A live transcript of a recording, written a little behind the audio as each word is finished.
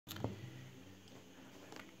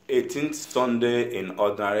18th Sunday in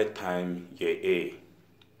Ordinary Time, Year A.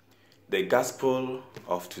 The Gospel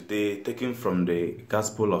of today, taken from the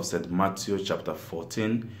Gospel of St. Matthew chapter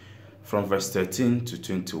 14, from verse 13 to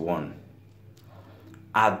 21.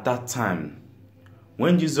 At that time,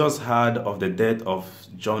 when Jesus heard of the death of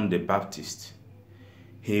John the Baptist,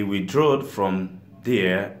 he withdrew from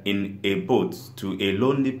there in a boat to a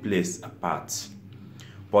lonely place apart.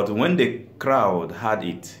 But when the crowd heard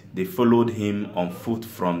it, they followed him on foot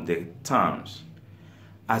from the towns.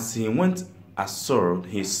 As he went ashore,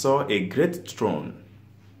 he saw a great throne,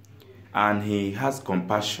 and he had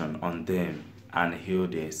compassion on them and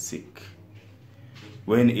healed their sick.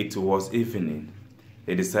 When it was evening,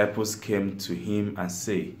 the disciples came to him and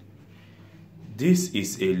said, "This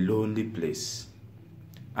is a lonely place,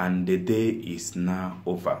 and the day is now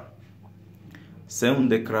over.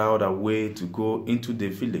 Send the crowd away to go into the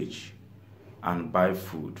village and buy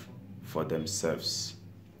food for themselves."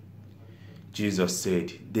 Jesus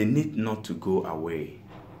said, "They need not to go away.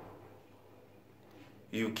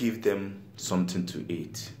 You give them something to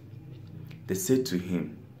eat." They said to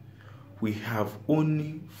him, "We have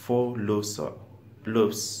only 4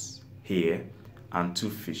 loaves here and 2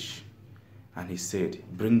 fish." And he said,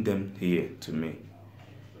 "Bring them here to me."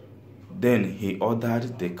 Then he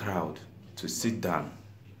ordered the crowd to sit down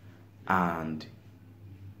and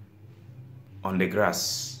on the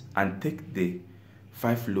grass and take the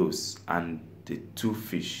 5 loaves and the 2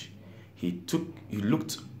 fish. He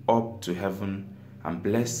looked up to heaven and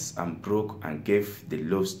blessed and broke and gave the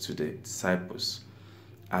loaves to the disciples,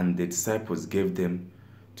 and the disciples gave them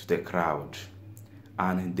to the crowd.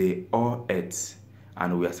 And they all ate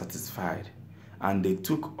and were satisfied. And they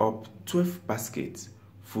took up 12 baskets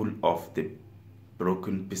full of the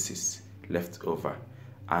broken pieces left over,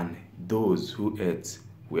 and those who ate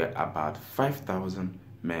were about 5,000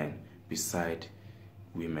 men, beside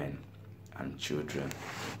women and children.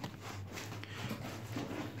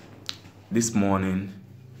 This morning,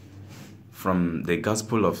 from the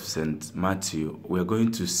Gospel of St. Matthew, we're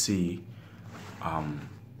going to see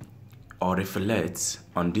or reflect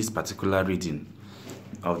on this particular reading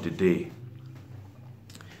of the day.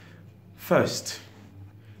 First,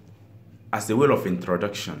 as a way of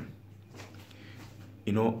introduction,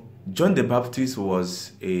 John the Baptist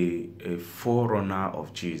was a forerunner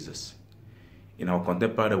of Jesus. In our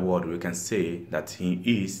contemporary world, we can say that he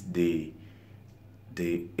is a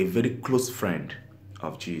very close friend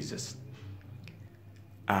of Jesus.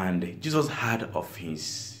 And Jesus heard of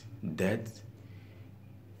his death.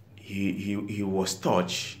 He was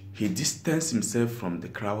touched. He distanced himself from the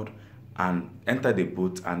crowd and entered the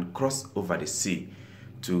boat and crossed over the sea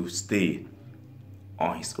to stay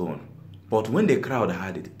on his own. But when the crowd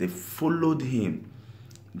heard it, they followed him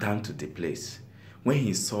down to the place. When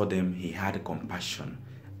he saw them, he had compassion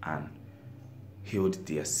and healed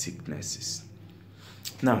their sicknesses.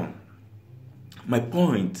 Now, my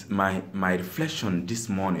point, my reflection this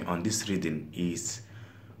morning on this reading is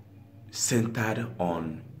centered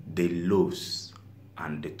on the loaves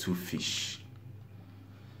and the 2 fish.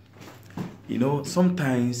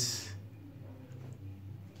 Sometimes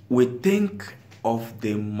we think of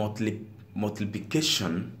the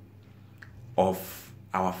multiplication of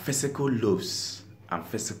our physical loaves and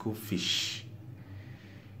physical fish.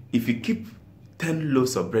 If you keep 10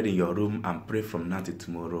 loaves of bread in your room and pray from now to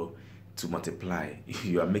tomorrow to multiply,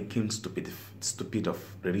 you are making stupid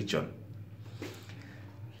of religion.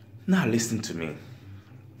 Now listen to me.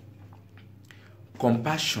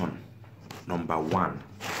 Compassion, number 1.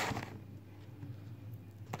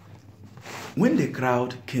 When the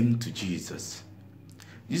crowd came to Jesus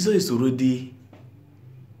is already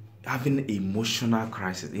having an emotional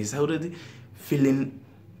crisis. He's already feeling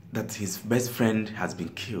that his best friend has been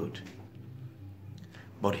killed.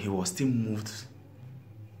 But he was still moved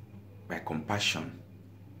by compassion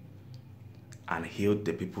and healed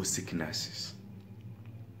the people's sicknesses.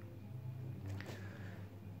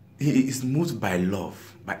 He is moved by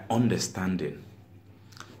love, by understanding.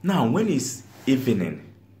 Now, when it's evening,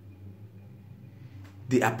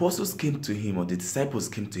 the apostles came to him, or the disciples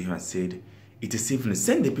came to him and said, "It is evening,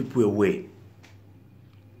 send the people away."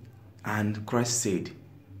 And Christ said,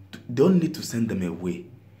 "Don't need to send them away.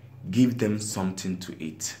 Give them something to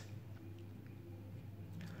eat."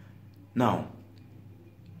 Now,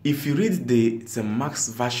 if you read the St. Mark's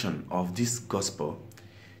version of this gospel,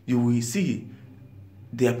 you will see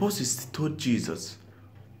the apostles told Jesus,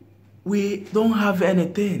 "We don't have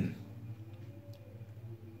anything.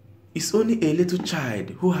 It's only a little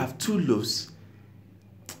child who has 5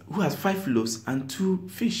 loaves and 2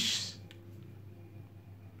 fish."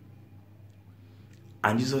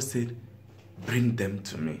 And Jesus said, bring them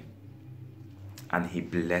to me. And he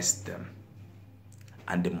blessed them,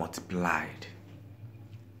 and they multiplied.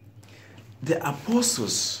 The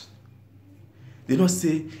apostles did not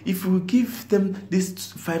say, if we give them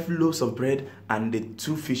these 5 loaves of bread and the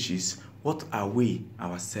 2 fishes, what are we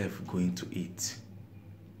ourselves going to eat?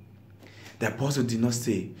 The apostle did not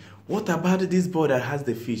say, what about this boy that has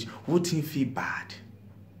the fish? Wouldn't he feel bad?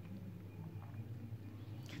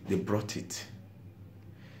 They brought it.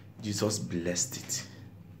 Jesus blessed it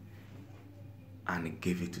and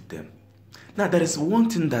gave it to them. Now, there is one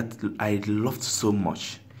thing that I loved so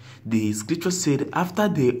much. The scripture said, after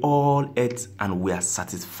they all ate and were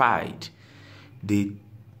satisfied, they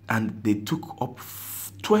took up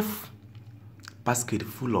 12 baskets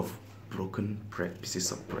full of broken bread,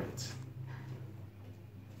 pieces of bread.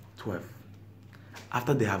 12.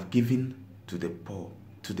 After they have given to the poor,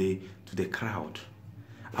 to the crowd.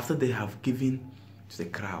 After they have given to the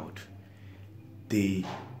crowd, they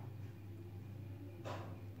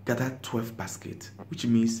gathered 12 baskets, which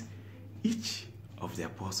means each of the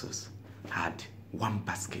apostles had 1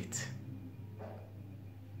 basket.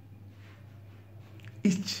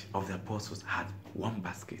 Each of the apostles had 1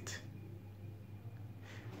 basket.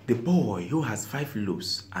 The boy who has 5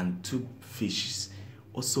 loaves and 2 fishes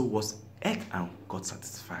also ate and got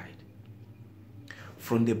satisfied.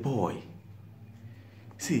 From the boy,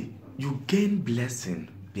 see, you gain blessing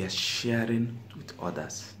by sharing with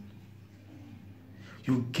others.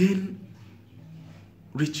 You gain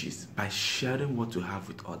riches by sharing what you have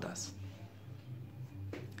with others.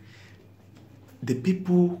 The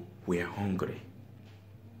people were hungry.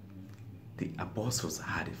 The apostles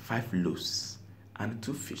had 5 loaves and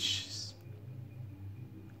 2 fishes.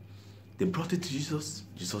 They brought it to Jesus.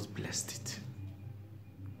 Jesus blessed it.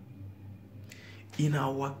 In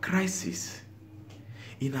our crisis,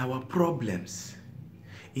 in our problems,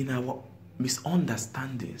 in our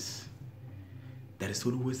misunderstandings, there is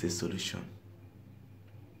always a solution.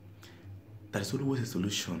 There is always a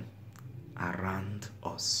solution around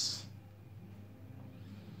us.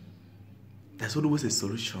 There's always a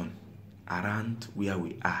solution around where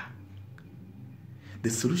we are. The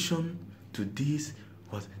solution to this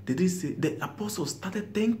was, the apostles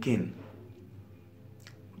started thinking,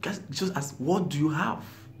 just as, what do you have?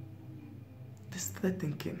 They started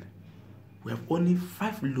thinking, we have only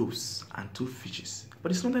 5 loaves and 2 fishes,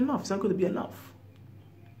 but it's not enough. It's not going to be enough.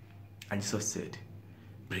 And Jesus said,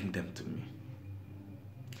 bring them to me.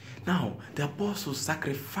 Now, the apostles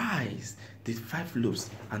sacrificed the 5 loaves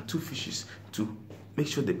and 2 fishes to make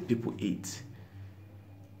sure the people ate,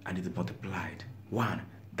 and it multiplied. 1,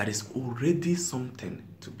 that is already something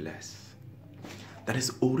to bless. That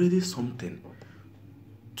is already something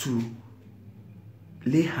to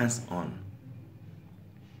lay hands on.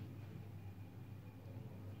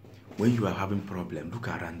 When you are having a problem, look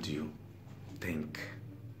around you. Think.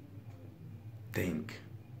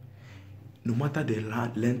 No matter the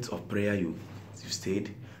length of prayer you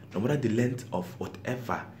stayed, no matter the length of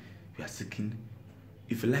whatever you are seeking,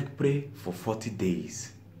 if you like, pray for 40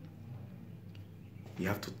 days. You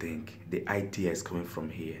have to think, the idea is coming from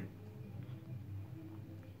here.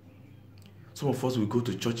 Some of us will go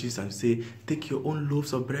to churches and say, take your own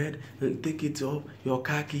loaves of bread, take it up, your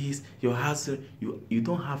car keys, your house. You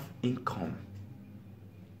don't have income.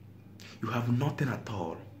 You have nothing at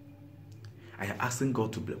all. I am asking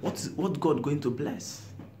God to bless. What God going to bless?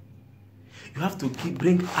 You have to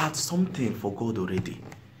bring out something for God already.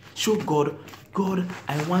 Show God,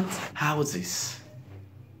 I want houses.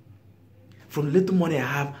 From the little money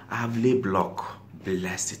I have laid block.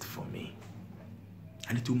 Bless it for me.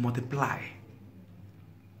 And it will multiply.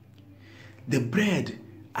 The bread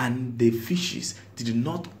and the fishes did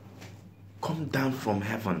not come down from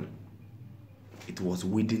heaven. It was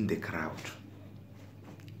within the crowd.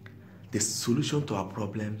 The solution to our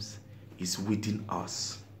problems is within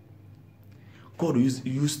us. God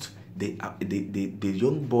used the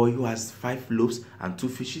young boy who has 5 loaves and 2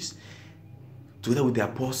 fishes together with the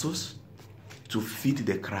apostles to feed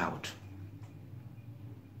the crowd.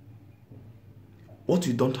 What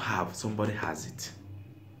you don't have, somebody has it.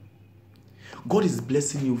 God is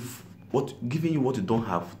blessing you, giving you what you don't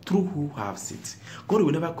have through who has it. God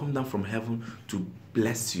will never come down from heaven to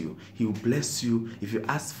bless you. He will bless you if you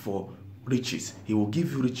ask for riches. He will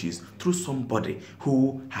give you riches through somebody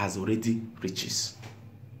who has already riches.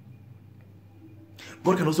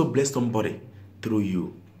 God can also bless somebody through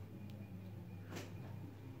you.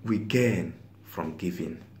 We gain from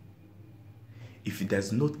giving. If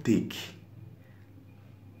there's no take,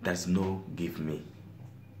 there's no give me.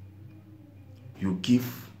 You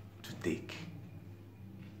give to take.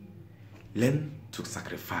 Learn to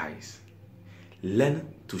sacrifice.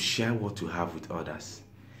 Learn to share what you have with others.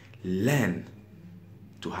 Learn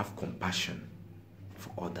to have compassion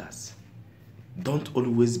for others. Don't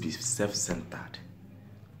always be self-centered.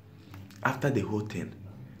 After the whole thing,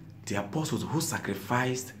 the apostles who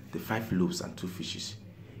sacrificed the 5 loaves and 2 fishes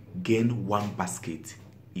gained 1 basket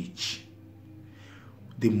each.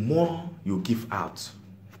 The more you give out,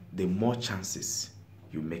 the more chances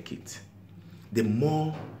you make it. The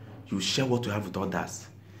more you share what you have with others,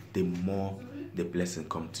 the more the blessing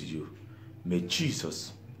comes to you. May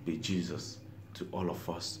Jesus be Jesus to all of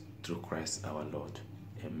us through Christ our Lord.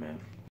 Amen.